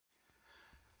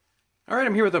Alright,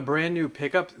 I'm here with a brand new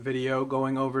pickup video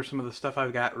going over some of the stuff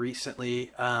I've got recently.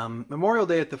 Memorial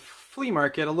Day at the flea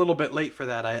market, a little bit late for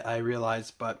that I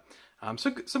realized, but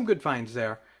some good finds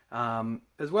there.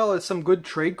 As well as some good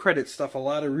trade credit stuff, a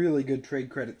lot of really good trade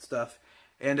credit stuff.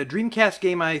 And a Dreamcast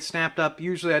game I snapped up.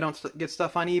 Usually I don't get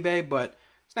stuff on eBay, but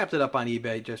snapped it up on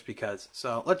eBay just because.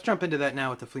 So let's jump into that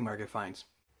now with the flea market finds.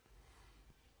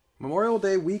 Memorial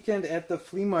Day weekend at the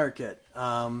flea market.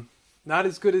 Not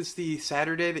as good as the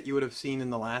Saturday that you would have seen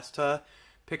in the last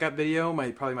pickup video.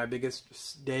 Probably my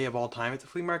biggest day of all time at the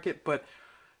flea market, but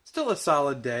still a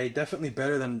solid day. Definitely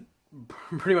better than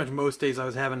pretty much most days I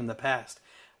was having in the past.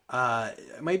 I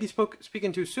might be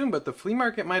speaking too soon, but the flea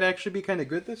market might actually be kind of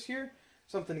good this year.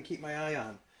 Something to keep my eye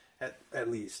on, at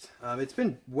least. It's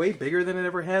been way bigger than it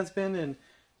ever has been,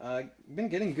 and been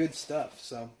getting good stuff.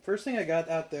 So first thing I got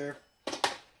out there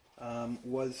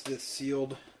was this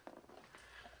sealed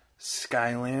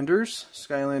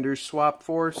Skylanders Swap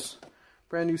Force,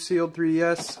 brand new sealed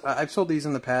 3DS. I've sold these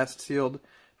in the past sealed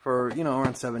for, you know,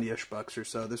 around 70-ish bucks or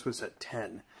so. This was at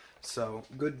 10, so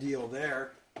good deal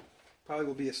there. Probably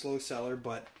will be a slow seller,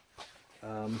 but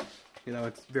you know,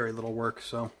 it's very little work.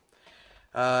 So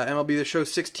MLB The Show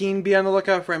 16, be on the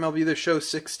lookout for MLB The Show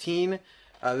 16.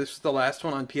 This is the last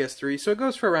one on PS3, so it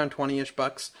goes for around 20-ish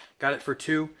bucks. Got it for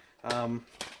 2.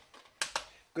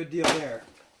 Good deal there.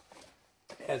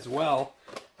 As well,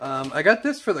 I got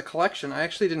this for the collection. I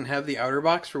actually didn't have the outer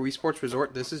box for Wii Sports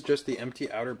Resort. This is just the empty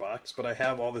outer box, but I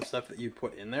have all the stuff that you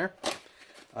put in there.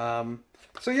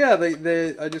 So yeah,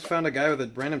 I just found a guy with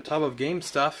a random tub of game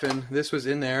stuff, and this was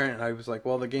in there, and I was like,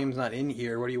 well, the game's not in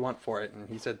here. What do you want for it? And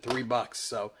he said $3,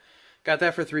 so got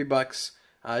that for $3.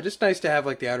 Just nice to have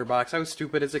like the outer box. I was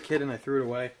stupid as a kid, and I threw it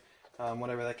away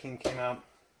whenever that game came out.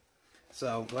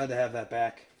 So glad to have that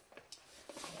back.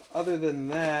 Other than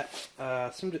that,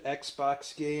 some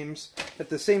Xbox games. At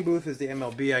the same booth as the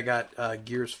MLB, I got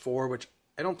Gears 4, which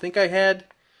I don't think I had.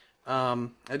 I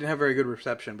didn't have very good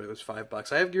reception, but it was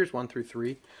 $5. I have Gears 1 through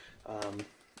 3,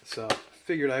 so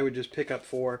figured I would just pick up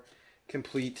 4,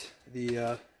 complete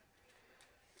the,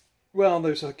 well,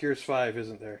 there's a Gears 5,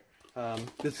 isn't there? I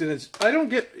don't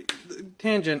get,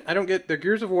 tangent, I don't get the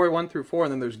Gears of War 1 through 4,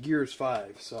 and then there's Gears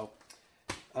 5, so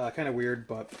kind of weird,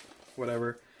 but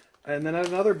whatever. And then at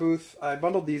another booth, I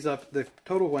bundled these up. The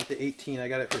total went to 18. I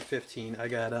got it for 15. I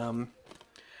got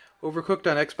Overcooked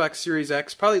on Xbox Series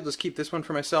X. Probably just keep this one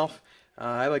for myself.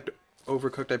 I liked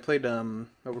Overcooked. I played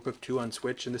Overcooked 2 on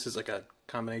Switch, and this is like a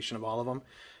combination of all of them.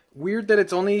 Weird that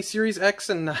it's only Series X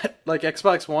and not like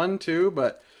Xbox One too,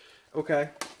 but okay.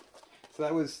 So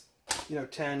that was, you know,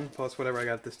 10 plus whatever I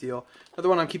got at this deal. Another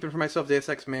one I'm keeping for myself, Deus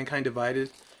Ex Mankind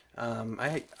Divided.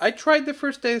 I tried the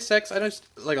first Deus Ex,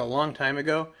 like a long time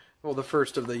ago. Well, the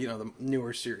first of the, you know, the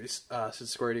newer series since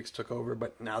Square Enix took over,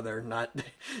 but now they're not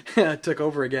took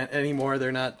over again anymore.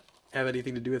 They're not have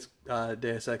anything to do with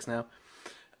Deus Ex now.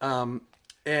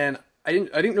 And I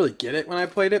didn't really get it when I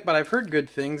played it, but I've heard good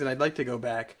things, and I'd like to go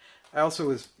back. I also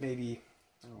was maybe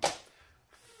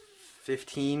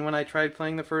 15 when I tried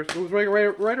playing the first. It was right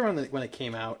around when it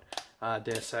came out.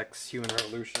 Deus Ex Human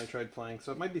Revolution I tried playing,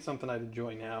 so it might be something I'd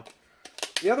enjoy now.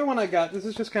 The other one I got, this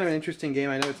is just kind of an interesting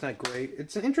game. I know it's not great.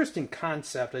 It's an interesting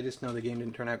concept. I just know the game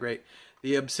didn't turn out great.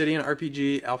 The Obsidian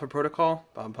RPG Alpha Protocol,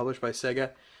 published by Sega.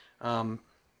 I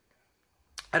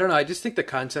don't know. I just think the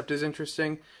concept is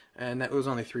interesting, and that was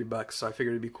only $3, so I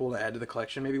figured it'd be cool to add to the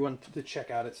collection. Maybe one to check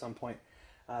out at some point.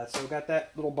 So got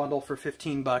that little bundle for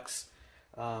 $15.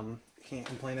 Can't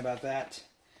complain about that.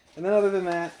 And then other than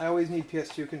that, I always need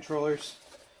PS2 controllers.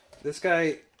 This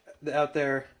guy out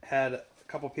there had a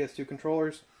couple PS2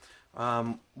 controllers.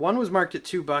 One was marked at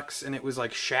 $2 and it was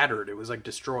like shattered. It was like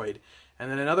destroyed.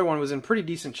 And then another one was in pretty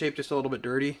decent shape, just a little bit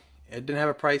dirty. It didn't have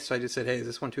a price, so I just said, hey, is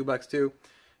this one $2 too?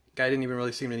 Guy didn't even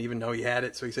really seem to even know he had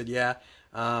it, so he said, yeah.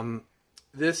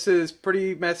 This is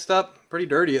pretty messed up, pretty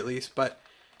dirty at least, but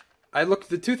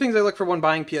the two things I look for when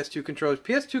buying PS2 controllers.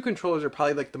 PS2 controllers are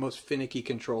probably like the most finicky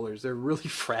controllers. They're really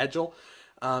fragile,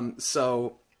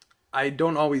 so I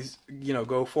don't always, you know,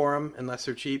 go for them unless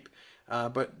they're cheap.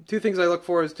 But two things I look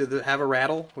for is to have a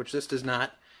rattle, which this does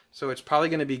not. So it's probably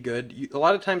going to be good. A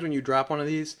lot of times when you drop one of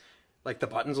these, like the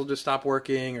buttons will just stop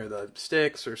working, or the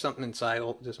sticks or something inside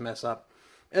will just mess up.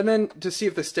 And then to see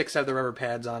if the sticks have the rubber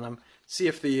pads on them. See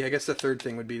if I guess the third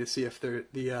thing would be to see if the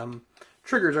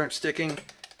triggers aren't sticking.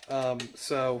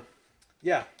 So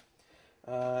yeah,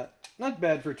 not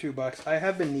bad for $2. I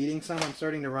have been needing some. I'm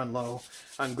starting to run low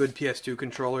on good PS2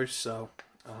 controllers, so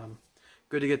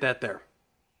good to get that there.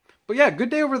 But yeah, good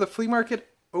day over at the flea market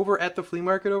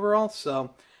overall.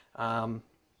 So I'm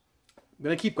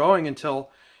gonna keep going until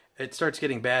it starts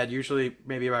getting bad. Usually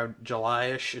maybe about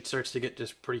July-ish, it starts to get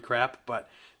just pretty crap, but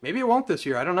maybe it won't this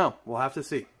year. I don't know. We'll have to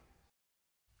see.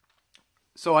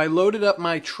 So I loaded up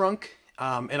my trunk,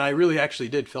 and I really actually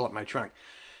did fill up my trunk,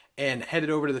 and headed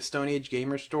over to the Stone Age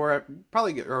Gamer store. I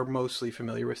probably are mostly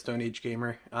familiar with Stone Age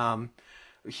Gamer.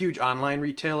 A huge online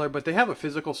retailer, but they have a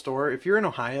physical store. If you're in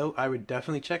Ohio, I would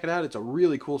definitely check it out. It's a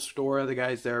really cool store. The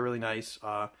guys there are really nice.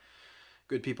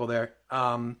 Good people there.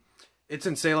 It's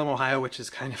in Salem, Ohio, which is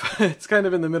kind of it's kind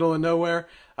of in the middle of nowhere.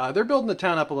 They're building the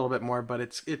town up a little bit more, but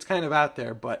it's kind of out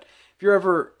there. But if you're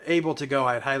ever able to go,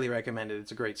 I'd highly recommend it.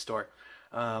 It's a great store.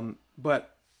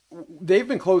 But they've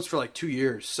been closed for like 2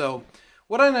 years. So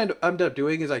what I end up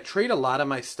doing is I trade a lot of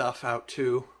my stuff out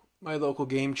to my local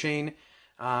game chain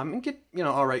and get, you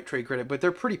know, all right trade credit. But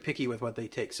they're pretty picky with what they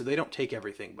take, so they don't take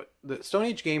everything. But the Stone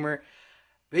Age Gamer,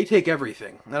 they take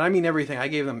everything. And I mean everything. I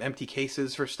gave them empty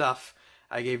cases for stuff.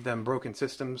 I gave them broken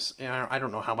systems. You know, I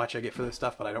don't know how much I get for this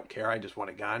stuff, but I don't care. I just want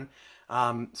it gone.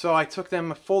 So I took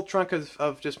them a full trunk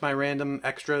of just my random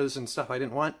extras and stuff I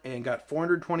didn't want and got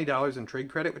 $420 in trade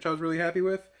credit, which I was really happy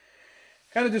with.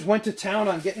 Kind of just went to town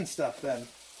on getting stuff then.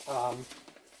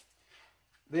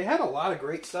 They had a lot of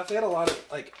great stuff. They had a lot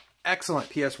of like excellent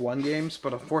PS1 games,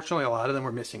 but unfortunately a lot of them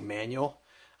were missing manual,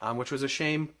 which was a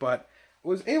shame, but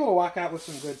was able to walk out with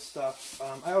some good stuff.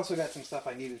 I also got some stuff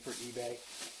I needed for eBay,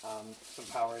 some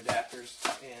power adapters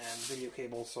and video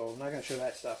cables, so I'm not going to show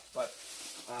that stuff, but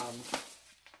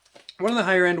one of the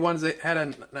higher end ones they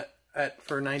had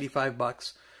for 95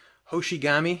 bucks,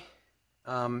 Hoshigami.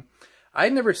 I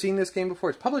had never seen this game before.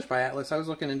 It's published by Atlas. I was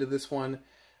looking into this one.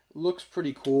 Looks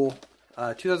pretty cool.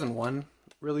 2001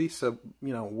 release, so,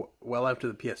 you know, well after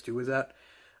the PS2 was out.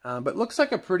 But looks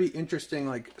like a pretty interesting,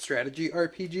 like, strategy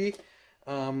RPG.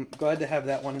 Glad to have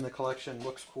that one in the collection.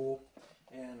 Looks cool.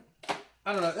 And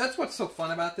I don't know, that's what's so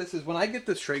fun about this, is when I get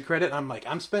this trade credit, I'm like,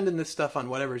 I'm spending this stuff on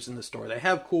whatever's in the store. They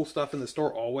have cool stuff in the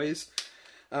store always.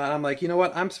 I'm like, you know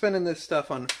what, I'm spending this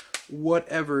stuff on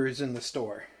whatever is in the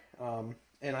store.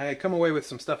 And I come away with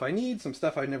some stuff I need, some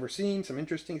stuff I've never seen, some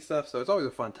interesting stuff, so it's always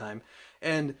a fun time.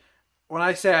 And when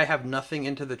I say I have nothing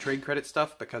into the trade credit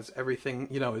stuff, because everything,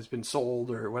 you know, has been sold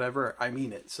or whatever, I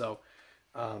mean it. So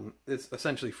it's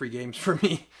essentially free games for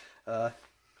me. I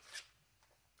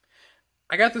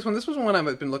got this one. This was one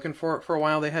I've been looking for a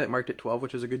while. They had it marked at 12,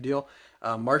 which is a good deal.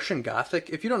 Martian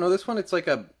Gothic. If you don't know this one, it's like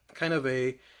a kind of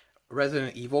a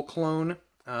Resident Evil clone.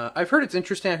 I've heard it's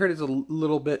interesting. I heard it's a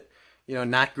little bit, you know,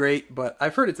 not great, but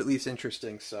I've heard it's at least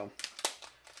interesting, so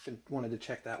wanted to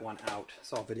check that one out.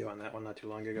 Saw a video on that one not too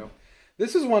long ago.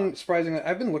 This is one, surprisingly,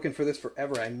 I've been looking for this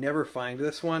forever. I never find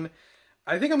this one.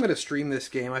 I think I'm going to stream this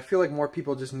game. I feel like more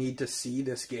people just need to see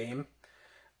this game.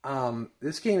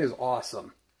 This game is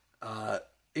awesome.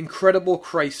 Incredible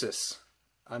Crisis.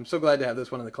 I'm so glad to have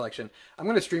this one in the collection. I'm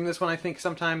going to stream this one, I think,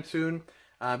 sometime soon,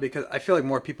 because I feel like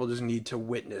more people just need to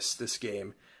witness this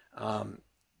game.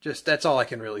 Just, that's all I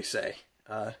can really say.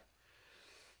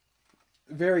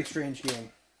 Very strange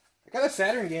game. I got a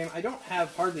Saturn game. I don't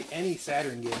have hardly any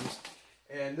Saturn games.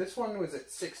 And this one was at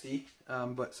 60,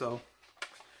 but so,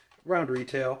 around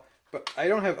retail. But I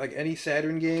don't have, like, any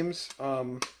Saturn games.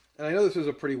 And I know this was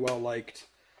a pretty well-liked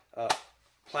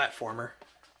platformer.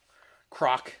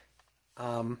 Croc.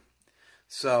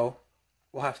 So,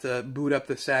 we'll have to boot up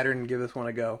the Saturn and give this one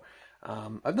a go.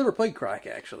 I've never played Croc,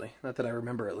 actually. Not that I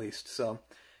remember, at least. So,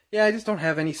 yeah, I just don't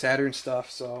have any Saturn stuff,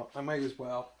 so I might as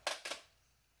well.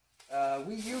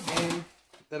 Wii U game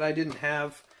that I didn't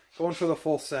have. Going for the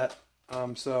full set.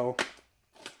 So,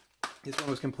 this one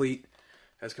was complete.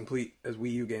 As complete as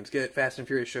Wii U games get. Fast and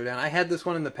Furious Showdown. I had this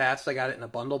one in the past. I got it in a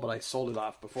bundle, but I sold it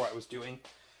off before I was doing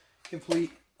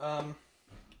complete Wii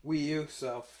U,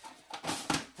 so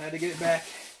had to get it back.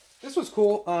 This was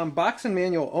cool. Box and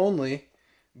manual only.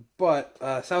 But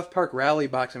South Park Rally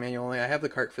box and manual only. I have the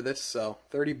cart for this, so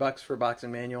 30 bucks for box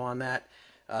and manual on that.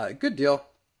 Good deal.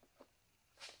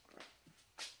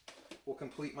 Will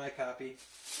complete my copy.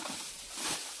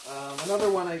 Another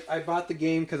one, I bought the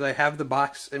game because I have the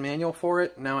box and manual for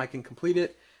it. Now I can complete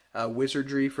it.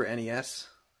 Wizardry for NES.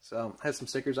 So, it has some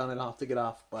stickers on it I'll have to get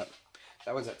off, but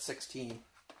that was at 16.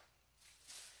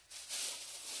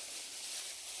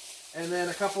 And then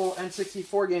a couple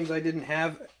N64 games I didn't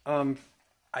have.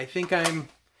 I think I'm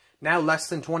now less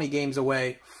than 20 games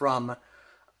away from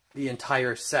the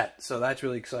entire set, so that's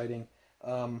really exciting.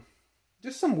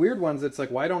 Just some weird ones that's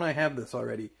like, why don't I have this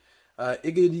already?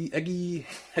 Iggy,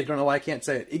 I don't know why I can't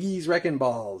say it. Iggy's Wrecking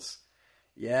Balls.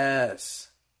 Yes.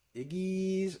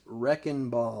 Iggy's Wrecking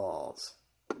Balls.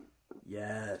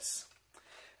 Yes.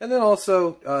 And then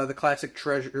also the classic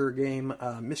treasure game,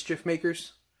 Mischief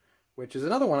Makers, which is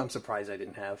another one I'm surprised I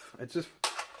didn't have. It's just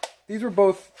these were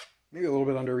both maybe a little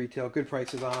bit under retail. Good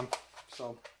prices on them.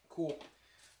 So, cool.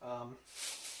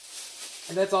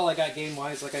 And that's all I got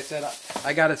game-wise. Like I said,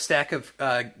 I got a stack of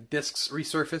discs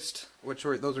resurfaced,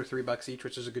 those are $3 each,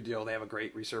 which is a good deal. They have a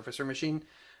great resurfacer machine,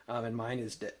 and mine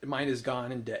is dead. Mine is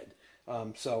gone and dead.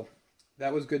 So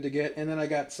that was good to get. And then I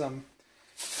got some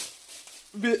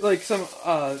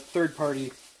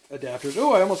third-party adapters.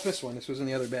 Oh, I almost missed one. This was in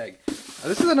the other bag.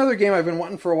 This is another game I've been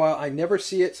wanting for a while. I never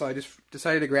see it, so I just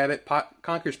decided to grab it.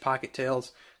 Conker's Pocket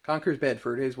Tales. Conker's Bad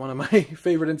Fur Day is one of my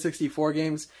favorite N64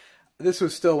 games. This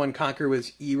was still when Conker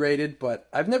was E-rated, but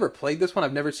I've never played this one.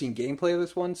 I've never seen gameplay of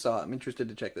this one, so I'm interested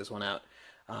to check this one out.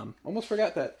 Almost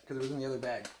forgot that because it was in the other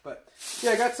bag. But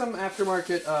yeah, I got some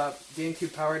aftermarket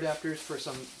GameCube power adapters for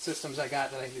some systems I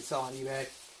got that I could sell on eBay.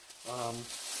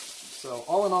 So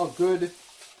all in all, good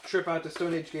trip out to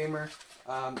Stone Age Gamer.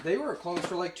 They were closed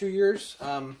for like 2 years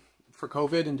for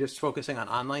COVID and just focusing on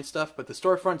online stuff, but the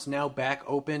storefront's now back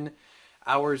open.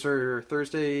 Hours are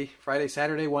Thursday, Friday,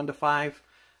 Saturday, 1 to 5.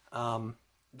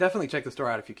 Definitely check the store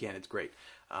out if you can. It's great.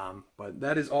 But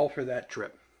that is all for that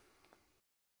trip.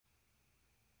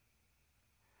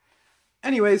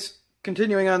 Anyways,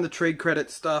 continuing on the trade credit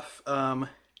stuff,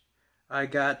 I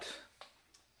got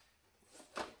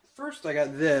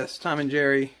this Tom and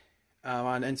Jerry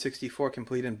on N64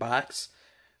 complete in box.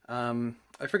 I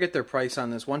forget their price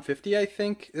on this, $150 I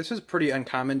think. This is pretty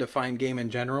uncommon to find game in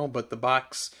general, but the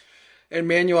box and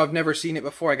manual, I've never seen it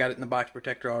before. I got it in the box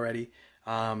protector already.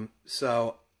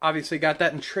 So obviously got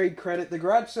that in trade credit. The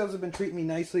garage sales have been treating me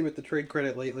nicely with the trade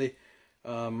credit lately.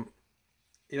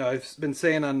 You know, I've been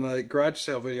saying on the garage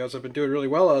sale videos, I've been doing really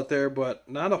well out there, but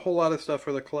not a whole lot of stuff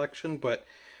for the collection. But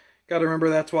got to remember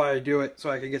that's why I do it, so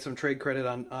I can get some trade credit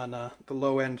on the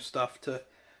low end stuff to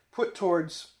put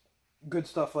towards good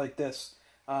stuff like this.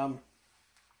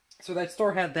 So that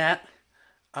store had that.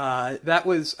 That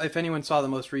was, if anyone saw the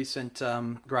most recent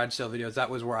garage sale videos, that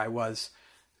was where I was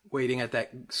waiting at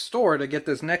that store to get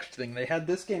this next thing. They had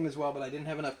this game as well, but I didn't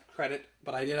have enough credit,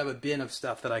 but I did have a bin of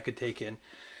stuff that I could take in.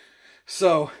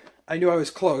 So I knew I was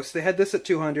close. They had this at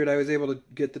 200. I was able to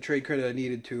get the trade credit I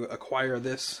needed to acquire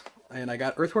this. And I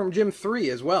got Earthworm Jim 3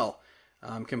 as well,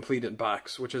 complete in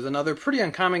box, which is another pretty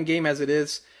uncommon game as it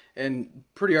is, and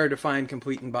pretty hard to find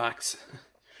complete in box.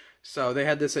 So they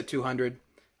had this at 200.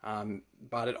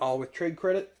 Bought it all with trade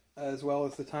credit, as well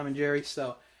as the Tom and Jerry.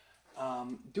 So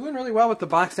doing really well with the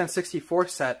boxed N64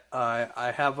 set.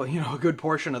 I have a good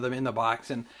portion of them in the box,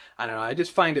 and I don't know, I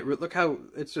just find it, look how,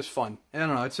 it's just fun. I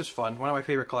don't know, it's just fun. One of my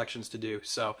favorite collections to do.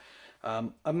 So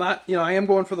I'm not, I am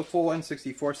going for the full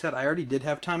N64 set. I already did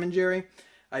have Tom and Jerry.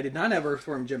 I did not have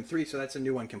Earthworm Jim 3, so that's a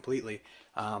new one completely.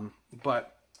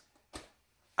 But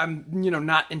I'm,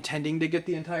 not intending to get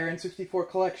the entire N64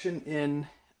 collection in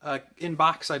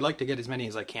box. I'd like to get as many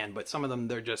as I can, but some of them,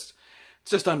 it's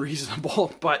just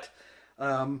unreasonable. But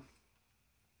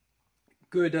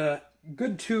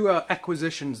good two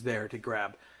acquisitions there to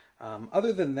grab.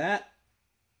 Other than that,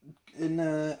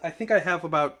 I think I have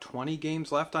about 20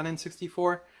 games left on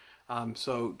N64,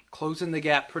 so closing the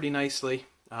gap pretty nicely.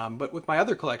 But with my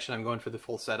other collection, I'm going for the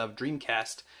full set of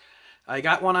Dreamcast. I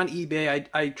got one on eBay.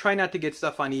 I try not to get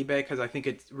stuff on eBay because I think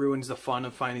it ruins the fun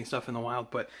of finding stuff in the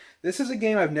wild. But this is a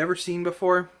game I've never seen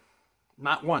before,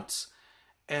 not once.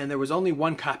 And there was only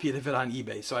one copy of it on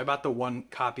eBay, so I bought the one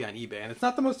copy on eBay. And it's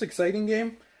not the most exciting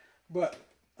game, but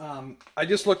I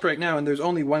just looked right now, and there's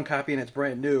only one copy, and it's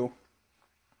brand new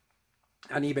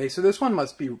on eBay. So this one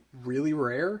must be really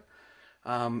rare.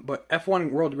 But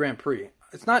F1 World Grand Prix.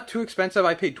 It's not too expensive.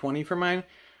 I paid $20 for mine.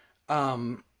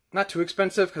 Not too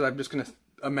expensive, because I'm just going to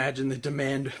imagine the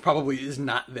demand probably is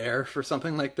not there for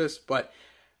something like this. But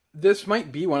this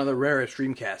might be one of the rarest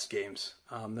Dreamcast games.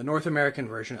 The North American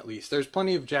version, at least. There's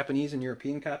plenty of Japanese and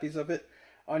European copies of it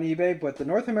on eBay, but the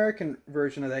North American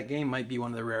version of that game might be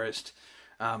one of the rarest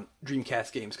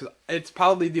Dreamcast games, because it's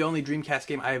probably the only Dreamcast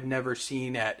game I have never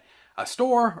seen at a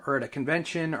store or at a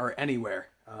convention or anywhere.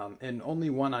 And only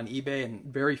one on eBay and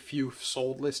very few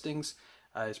sold listings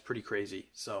is pretty crazy.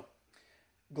 So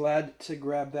glad to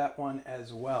grab that one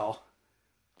as well.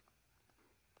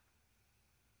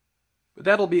 But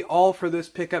that'll be all for this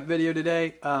pickup video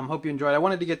today. Hope you enjoyed. I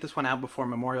wanted to get this one out before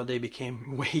Memorial Day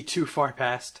became way too far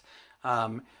past.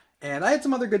 And I had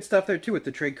some other good stuff there too with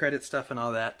the trade credit stuff and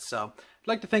all that. So I'd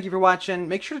like to thank you for watching.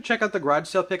 Make sure to check out the garage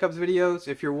sale pickups videos.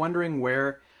 If you're wondering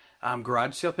where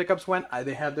garage sale pickups went,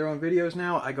 they have their own videos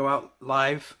now. I go out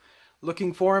live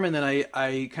looking for them, and then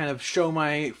I kind of show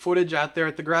my footage out there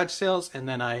at the garage sales, and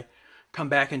then I come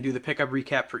back and do the pickup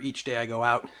recap for each day I go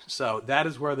out. So that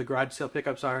is where the garage sale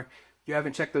pickups are. If you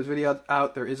haven't checked those videos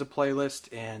out, there is a playlist,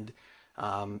 and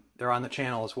they're on the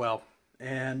channel as well.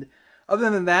 And other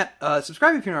than that,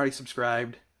 subscribe if you're not already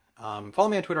subscribed. Follow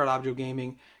me on Twitter at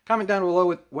ObjoGaming. Comment down below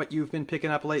with what you've been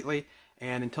picking up lately.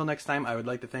 And until next time, I would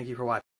like to thank you for watching.